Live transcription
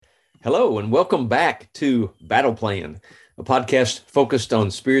Hello, and welcome back to Battle Plan, a podcast focused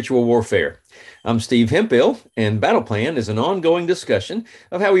on spiritual warfare. I'm Steve Hemphill, and Battle Plan is an ongoing discussion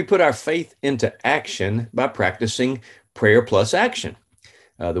of how we put our faith into action by practicing prayer plus action.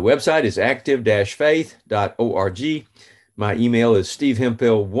 The website is active-faith.org. My email is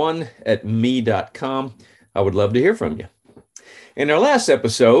stevehemphill1@me.com. I would love to hear from you. In our last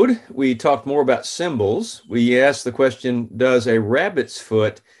episode, we talked more about symbols. We asked the question, does a rabbit's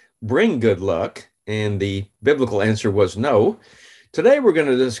foot bring good luck? And the biblical answer was no. Today, we're going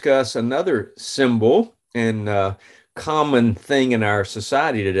to discuss another symbol and common thing in our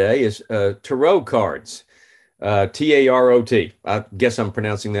society today is tarot cards, T-A-R-O-T. I guess I'm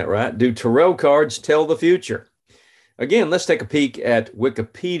pronouncing that right. Do tarot cards tell the future? Again, let's take a peek at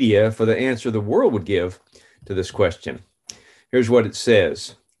Wikipedia for the answer the world would give to this question. Here's what it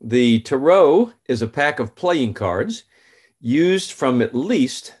says. The tarot is a pack of playing cards used from at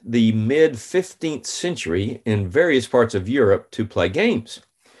least the mid-15th century in various parts of Europe to play games.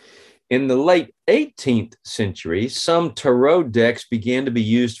 In the late 18th century, some tarot decks began to be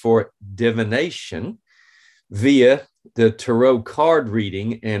used for divination via the tarot card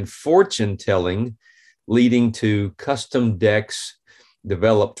reading and fortune telling, leading to custom decks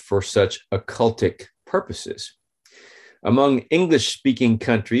developed for such occultic purposes. Among English-speaking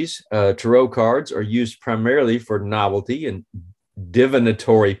countries, tarot cards are used primarily for novelty and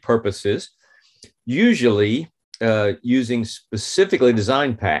divinatory purposes, usually using specifically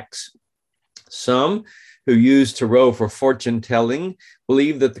designed packs. Some who use tarot for fortune telling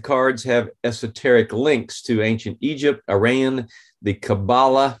believe that the cards have esoteric links to ancient Egypt, Iran, the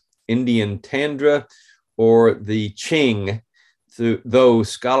Kabbalah, Indian Tantra, or the Qing, though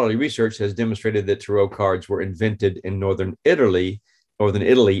scholarly research has demonstrated that tarot cards were invented in northern Italy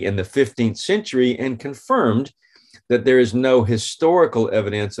in the 15th century and confirmed that there is no historical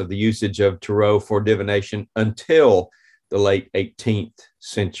evidence of the usage of tarot for divination until the late 18th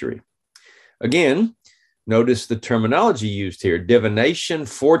century. Again, notice the terminology used here: divination,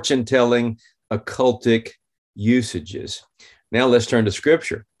 fortune telling, occultic usages. Now let's turn to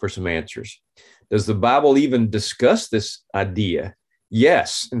Scripture for some answers. Does the Bible even discuss this idea?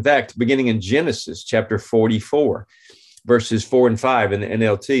 Yes. In fact, beginning in Genesis chapter 44, verses 4 and 5 in the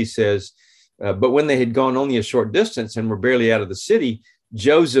NLT says, but when they had gone only a short distance and were barely out of the city,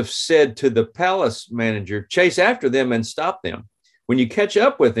 Joseph said to the palace manager, chase after them and stop them. When you catch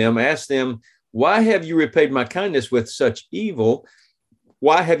up with them, ask them, why have you repaid my kindness with such evil?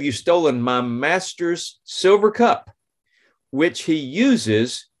 Why have you stolen my master's silver cup, which he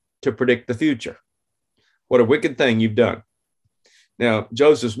uses to predict the future? What a wicked thing you've done. Now,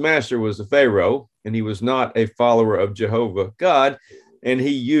 Joseph's master was a Pharaoh, and he was not a follower of Jehovah God, and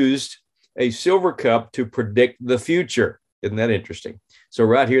he used a silver cup to predict the future. Isn't that interesting? So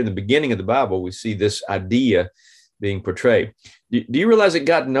right here in the beginning of the Bible, we see this idea being portrayed. Do you realize that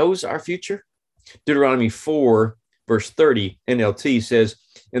God knows our future? Deuteronomy 4, verse 30, NLT says,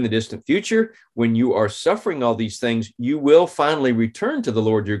 in the distant future, when you are suffering all these things, you will finally return to the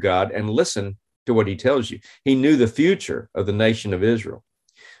Lord your God and listen to what he tells you. He knew the future of the nation of Israel.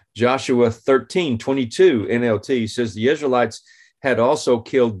 Joshua 13:22 NLT says the Israelites had also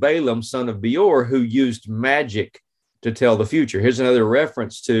killed Balaam, son of Beor, who used magic to tell the future. Here's another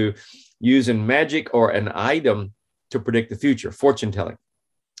reference to using magic or an item to predict the future, fortune telling.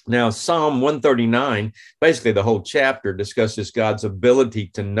 Now, Psalm 139, basically the whole chapter discusses God's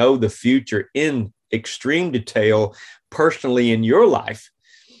ability to know the future in extreme detail personally in your life.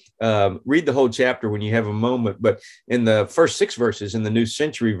 Read the whole chapter when you have a moment. But in the first 6 verses in the New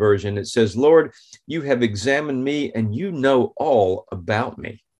Century Version, it says, Lord, you have examined me and you know all about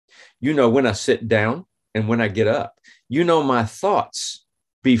me. You know when I sit down and when I get up. You know my thoughts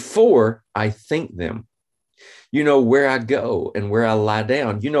before I think them. You know where I go and where I lie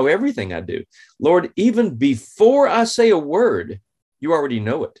down. You know everything I do. Lord, even before I say a word, you already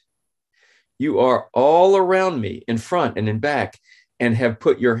know it. You are all around me, in front and in back, and have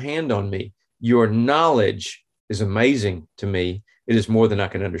put your hand on me. Your knowledge is amazing to me. It is more than I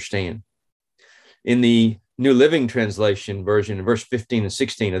can understand. In the New Living Translation version, in verse 15 and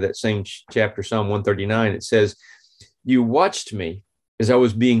 16 of that same chapter, Psalm 139, it says, you watched me as I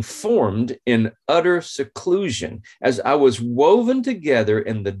was being formed in utter seclusion, as I was woven together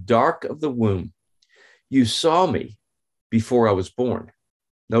in the dark of the womb. You saw me before I was born.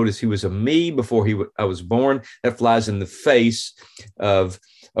 Notice he was a me before I was born. That flies in the face of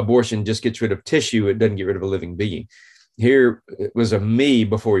abortion. Just gets rid of tissue. It doesn't get rid of a living being. Here it was a me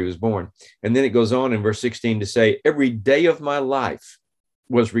before he was born. And then it goes on in verse 16 to say, every day of my life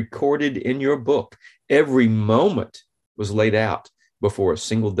was recorded in your book. Every moment was laid out before a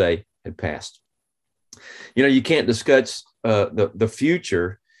single day had passed. You know, you can't discuss the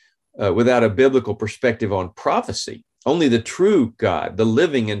future without a biblical perspective on prophecy. Only the true God, the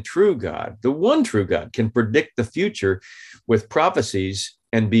living and true God, the one true God, can predict the future with prophecies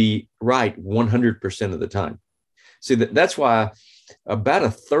and be right 100% of the time. See, that's why about a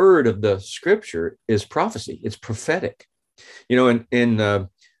third of the scripture is prophecy. It's prophetic. You know, in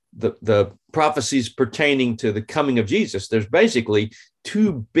the prophecies pertaining to the coming of Jesus, there's basically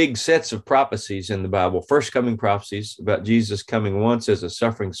two big sets of prophecies in the Bible. First coming prophecies about Jesus coming once as a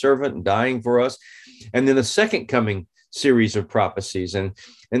suffering servant and dying for us. And then the second coming series of prophecies. And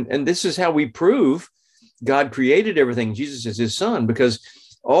this is how we prove God created everything. Jesus is his son, because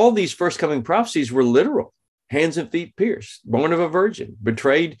all these first coming prophecies were literal. Hands and feet pierced, born of a virgin,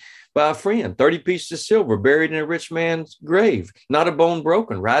 betrayed by a friend, 30 pieces of silver, buried in a rich man's grave, not a bone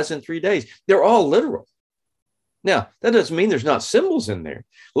broken, rise in 3 days. They're all literal. Now, that doesn't mean there's not symbols in there.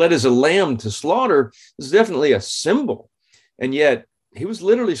 Led as a lamb to slaughter is definitely a symbol. And yet he was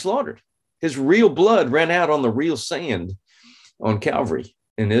literally slaughtered. His real blood ran out on the real sand on Calvary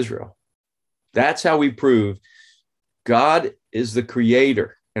in Israel. That's how we prove God is the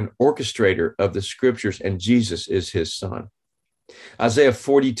creator and orchestrator of the scriptures, and Jesus is his son. Isaiah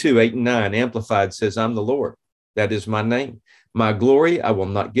 42, 8 and 9, Amplified says, I'm the Lord, that is my name. My glory I will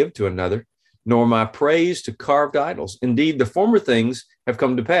not give to another, nor my praise to carved idols. Indeed, the former things have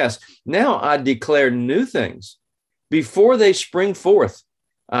come to pass. Now I declare new things. Before they spring forth,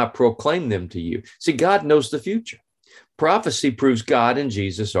 I proclaim them to you. See, God knows the future. Prophecy proves God and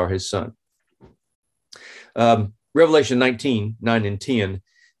Jesus are his son. Revelation 19, 9 and 10,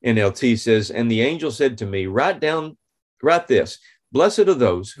 NLT says, and the angel said to me, write this, blessed are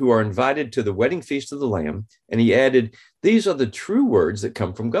those who are invited to the wedding feast of the Lamb. And he added, these are the true words that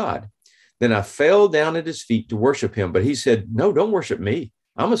come from God. Then I fell down at his feet to worship him. But he said, no, don't worship me.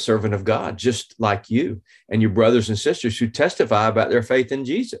 I'm a servant of God, just like you and your brothers and sisters who testify about their faith in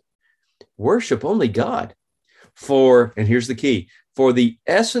Jesus. Worship only God. And here's the key, for the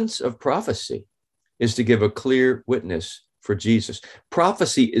essence of prophecy is to give a clear witness for Jesus.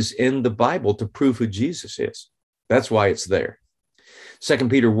 Prophecy is in the Bible to prove who Jesus is. That's why it's there. 2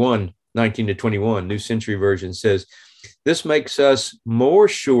 Peter 1, 19 to 21, New Century Version says, this makes us more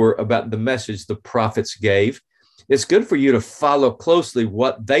sure about the message the prophets gave. It's good for you to follow closely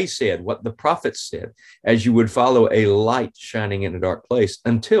what they said, what the prophets said, as you would follow a light shining in a dark place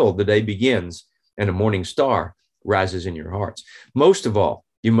until the day begins and a morning star rises in your hearts. Most of all,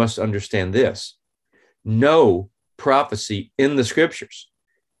 you must understand this. No prophecy in the scriptures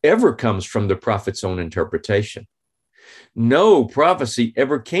ever comes from the prophet's own interpretation. No prophecy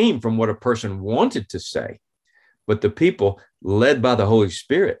ever came from what a person wanted to say, but the people led by the Holy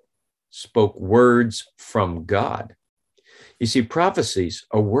Spirit spoke words from God. You see, prophecies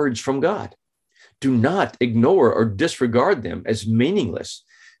are words from God. Do not ignore or disregard them as meaningless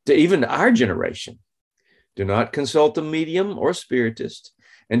to even our generation. Do not consult a medium or spiritist,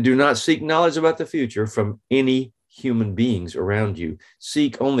 and do not seek knowledge about the future from any human beings around you.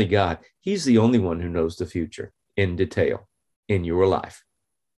 Seek only God. He's the only one who knows the future in detail in your life.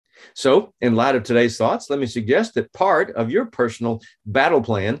 So, in light of today's thoughts, let me suggest that part of your personal battle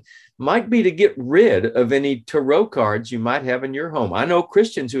plan might be to get rid of any tarot cards you might have in your home. I know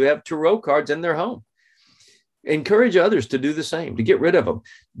Christians who have tarot cards in their home. Encourage others to do the same, to get rid of them.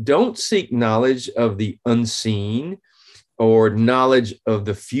 Don't seek knowledge of the unseen or knowledge of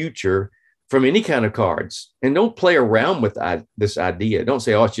the future from any kind of cards. And don't play around with this idea. Don't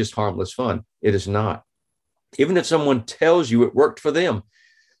say, oh, it's just harmless fun. It is not. Even if someone tells you it worked for them,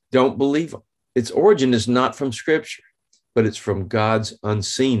 don't believe them. Its origin is not from Scripture, but it's from God's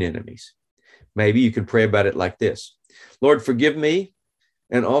unseen enemies. Maybe you can pray about it like this. Lord, forgive me,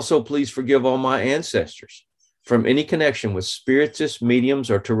 and also please forgive all my ancestors from any connection with spiritists, mediums,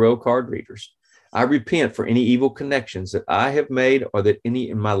 or tarot card readers. I repent for any evil connections that I have made or that any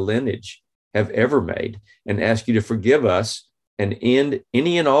in my lineage have ever made, and ask you to forgive us and end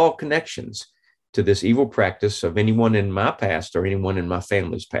any and all connections to this evil practice of anyone in my past or anyone in my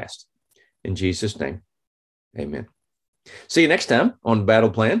family's past. In Jesus' name, amen. See you next time on Battle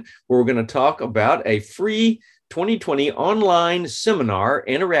Plan, where we're going to talk about a free 2020 online seminar,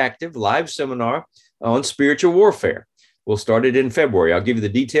 interactive live seminar on spiritual warfare. We'll start it in February. I'll give you the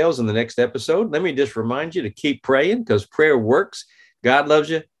details in the next episode. Let me just remind you to keep praying, because prayer works. God loves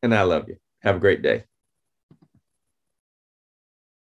you, and I love you. Have a great day.